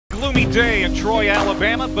gloomy day in Troy,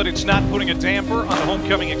 Alabama, but it's not putting a damper on the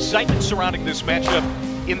homecoming excitement surrounding this matchup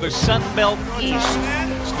in the Sun Belt East.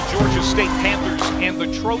 It's the Georgia State Panthers and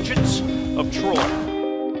the Trojans of Troy.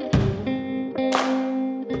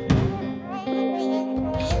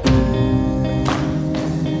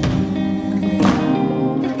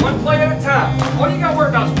 One play at a time. All you got to worry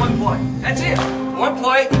about is one play. That's it. One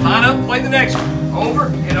play, line up, play the next one. Over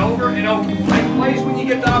and over and over. Make plays when you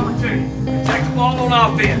get the opportunity. Protect the ball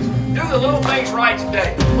on offense. Do the little things right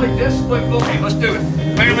today. Play discipline football. Okay, let's do it.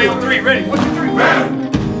 Family on three. Ready? 1, 2, 3. Ready.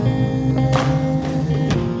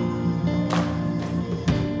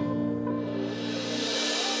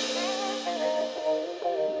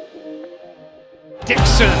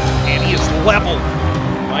 Dixon, and he is leveled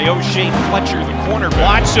by O'Shea Fletcher, the corner.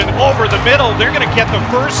 Watson over the middle. They're going to get the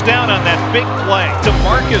first down on that big play. To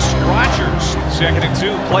Marcus Rogers, 2nd and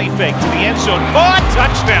 2, play fake to the end zone. Caught,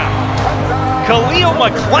 touchdown. Khalil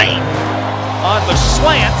McClain on the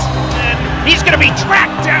slant, and he's going to be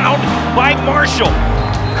tracked down by Marshall.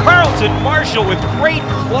 Carlton Marshall with great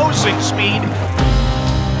closing speed.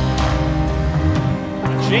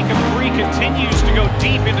 Jacob Free continues to go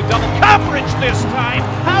deep into double coverage this time.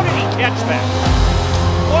 How did he catch that?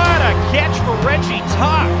 What a catch for Reggie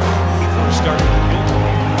Todd. Before starting to build.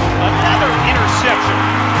 Another interception.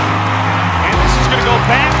 And this is going to go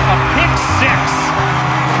back a pick 6.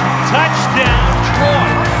 Touchdown, Troy.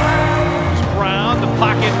 Here's Brown, the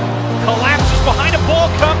pocket collapses behind a ball,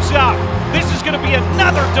 comes out. This is going to be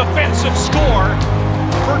another defensive score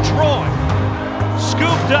for Troy.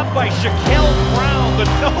 Scooped up by Shaquille Brown, the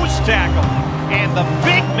nose tackle. And the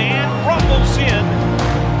big man rumbles in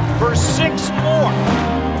for 6 more.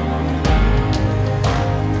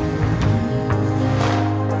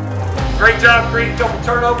 Great job creating a couple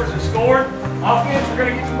turnovers and scoring. Offense, we're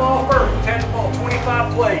going to get the ball first. We've had the ball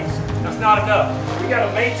 25 plays. That's not enough. We got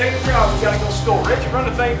to maintain the drive. We got to go score. Reggie, run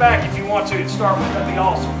the thing back if you want to start with something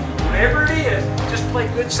awesome. Whatever it is, just play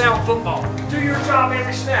good, sound football. Do your job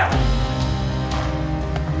every snap.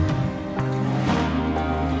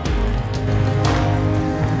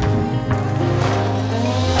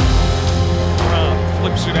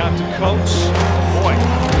 Flips it out to Coates. Boy,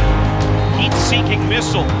 heat-seeking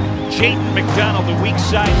missile. Jaden McDonald, the weak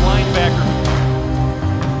side linebacker.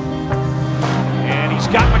 And he's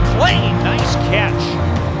got McClain. Nice catch.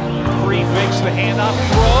 Free fakes the handoff,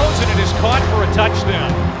 throws, and it is caught for a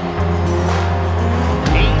touchdown.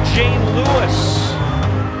 A.J. Lewis.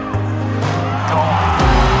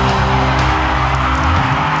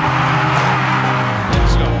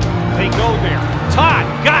 So they go there. Todd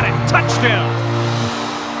got it. Touchdown.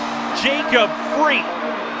 Jacob Free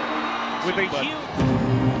with a huge...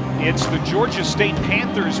 It's the Georgia State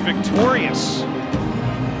Panthers victorious.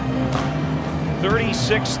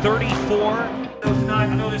 36-34. I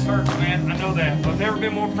know this hurts, man. I know that. I've never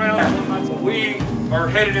been more proud of you. We are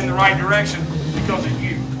headed in the right direction because of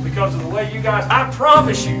you. Because of the way you guys... I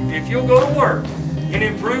promise you, if you'll go to work and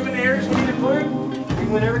improve in the areas we need to improve, we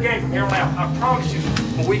win every game from here on out. I promise you.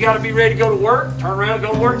 But we got to be ready to go to work, turn around and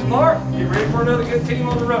go to work tomorrow, get ready for another good team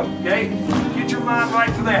on the road, okay? Get your mind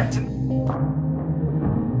right for that.